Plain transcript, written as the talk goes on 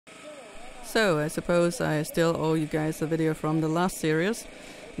So I suppose I still owe you guys a video from the last series.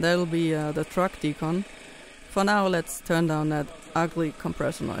 That'll be the truck decon. For now, let's turn down that ugly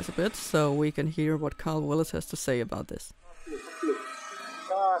compressor noise a bit so we can hear what Carl Willis has to say about this.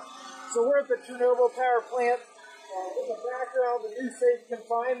 So we're at the Chernobyl power plant. In the background, the new safe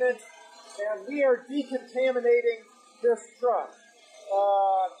confinement, and we are decontaminating this truck.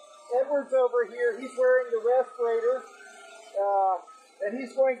 Edward's over here. He's wearing the respirator, and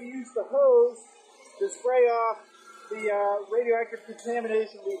he's going to use the hose to spray off the radioactive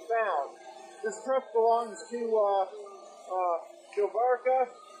contamination we found. This truck belongs to Jovarka.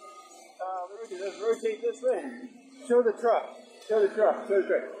 Let's rotate this way. Show the truck. Show the truck. Show the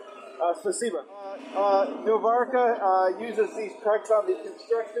truck. Spasiba. Jovarka uses these trucks on the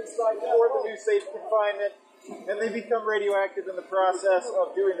construction site for the new safe confinement, and they become radioactive in the process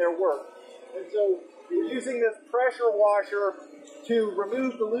of doing their work. And so we're using this pressure washer to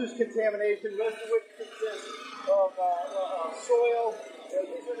remove the loose contamination, most of which consists of soil.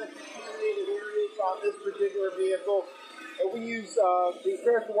 These are the contaminated areas on this particular vehicle. And we use the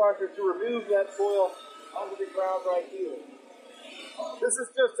pressure washer to remove that soil onto the ground right here. This is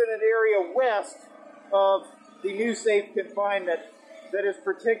just in an area west of the new safe confinement that is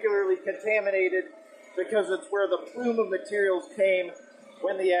particularly contaminated because it's where the plume of materials came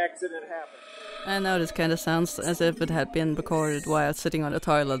when the accident happened. I know this kind of sounds as if it had been recorded while sitting on the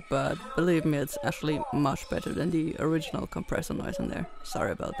toilet, but believe me, it's actually much better than the original compressor noise in there.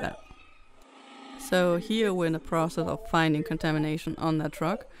 Sorry about that. So here we're in the process of finding contamination on that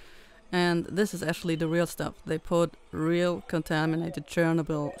truck. And this is actually the real stuff. They put real contaminated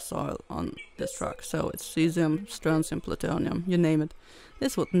Chernobyl soil on this truck. So it's cesium, strontium, plutonium, you name it.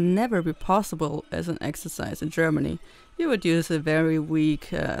 This would never be possible as an exercise in Germany. You would use a very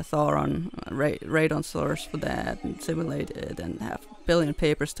weak radon source for that and simulate it and have a billion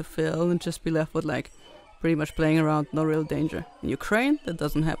papers to fill and just be left with like pretty much playing around, no real danger. In Ukraine, that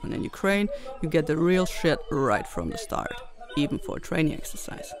doesn't happen. In Ukraine, you get the real shit right from the start, even for a training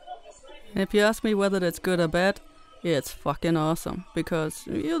exercise. And if you ask me whether that's good or bad, yeah, it's fucking awesome. Because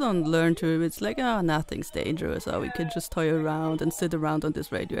you don't learn to, it's like, oh, nothing's dangerous, or we can just toy around and sit around on this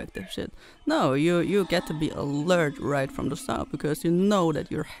radioactive shit. No, you get to be alert right from the start, because you know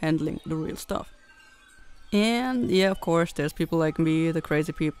that you're handling the real stuff. And yeah, of course, there's people like me, the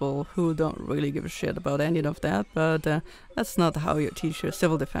crazy people, who don't really give a shit about any of that, but that's not how you teach your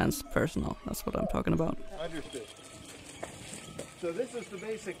civil defense personnel. That's what I'm talking about. Understood. So this is the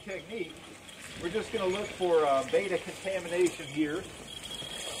basic technique. We're just going to look for beta contamination here.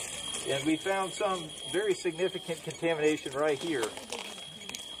 And we found some very significant contamination right here.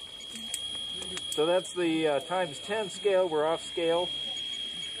 So that's the times 10 scale. We're off scale.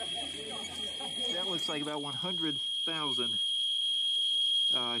 That looks like about 100,000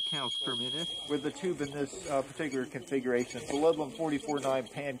 counts per minute with the tube in this particular configuration. It's a Ludlum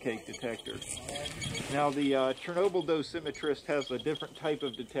 44-9 pancake detector. Now the Chernobyl dosimetrist has a different type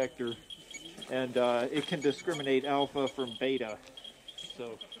of detector, and it can discriminate alpha from beta.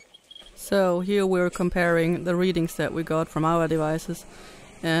 So here we're comparing the readings that we got from our devices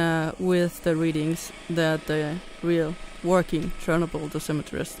with the readings that the real working Chernobyl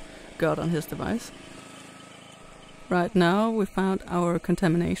dosimetrist got on his device. Right now we found our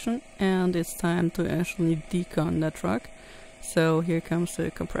contamination, and it's time to actually decon that truck. So here comes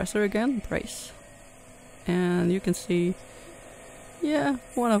the compressor again, brace. And you can see, yeah,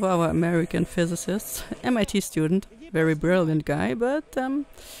 one of our American physicists, MIT student, very brilliant guy, but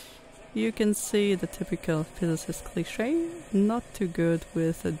you can see the typical physicist cliche, not too good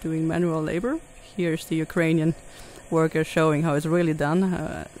with doing manual labor. Here's the Ukrainian worker showing how it's really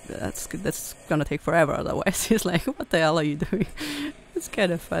done. That's gonna take forever otherwise. He's like, what the hell are you doing? It's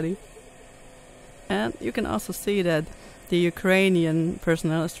kind of funny. And you can also see that the Ukrainian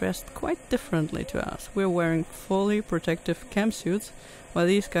personnel is dressed quite differently to us. We're wearing fully protective chem suits, while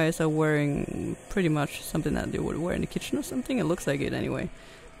these guys are wearing pretty much something that they would wear in the kitchen or something. It looks like it anyway.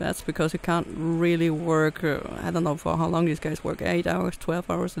 That's because you can't really work, I don't know for how long these guys work, 8 hours, 12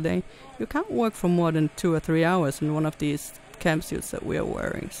 hours a day. You can't work for more than 2 or 3 hours in one of these chem suits that we are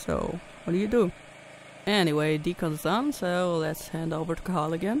wearing. So, what do? Anyway, decon's done, so let's hand over to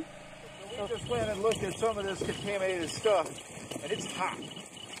Carl again. We just went and looked at some of this contaminated stuff, and it's hot.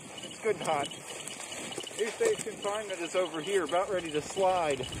 It's good and hot. New safe confinement is over here, about ready to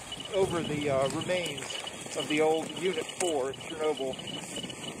slide over the remains of the old Unit 4 in Chernobyl.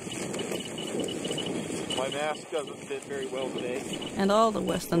 My mask doesn't fit very well today. And all the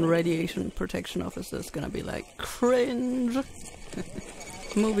Western radiation protection officers gonna be like, cringe.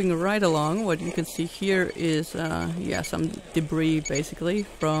 moving right along, what you can see here is yeah, some debris basically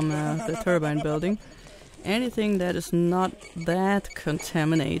from the turbine building. Anything that is not that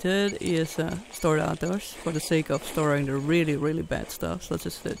contaminated is stored outdoors for the sake of storing the really, really bad stuff, such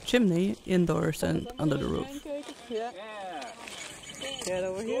as the chimney, indoors and under the roof. Yeah. Get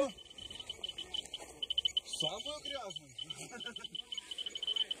over here.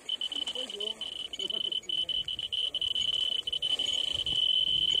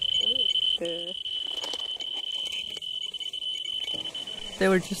 They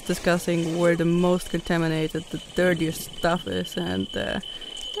were just discussing where the most contaminated, the dirtiest stuff is, and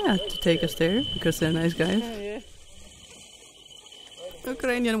yeah, to take us there, because they're nice guys.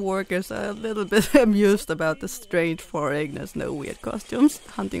 Ukrainian workers are a little bit amused about the strange foreigners, no weird costumes,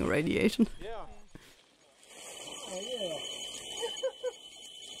 hunting radiation. Yeah.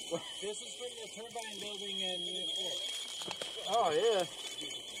 This is from the turbine building in Oh, yeah.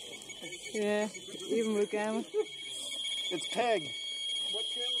 Yeah, even with gamma. It's peg. What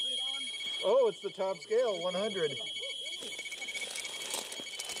scale is it on? Oh, it's the top scale, 100.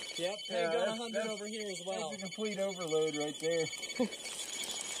 Yep, peg on 100 over here as well. That's a complete overload right there.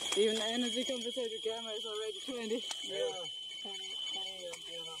 Even energy compensated gamma is already 20. Yeah.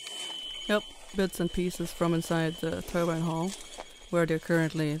 Yep, bits and pieces from inside the turbine hall, where they're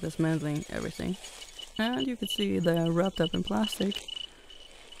currently dismantling everything. And you can see they're wrapped up in plastic,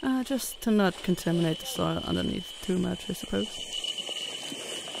 just to not contaminate the soil underneath too much, I suppose.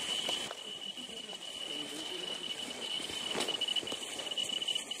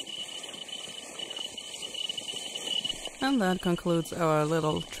 And that concludes our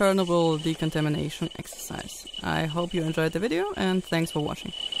little Chernobyl decontamination exercise. I hope you enjoyed the video, and thanks for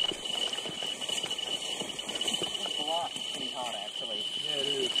watching.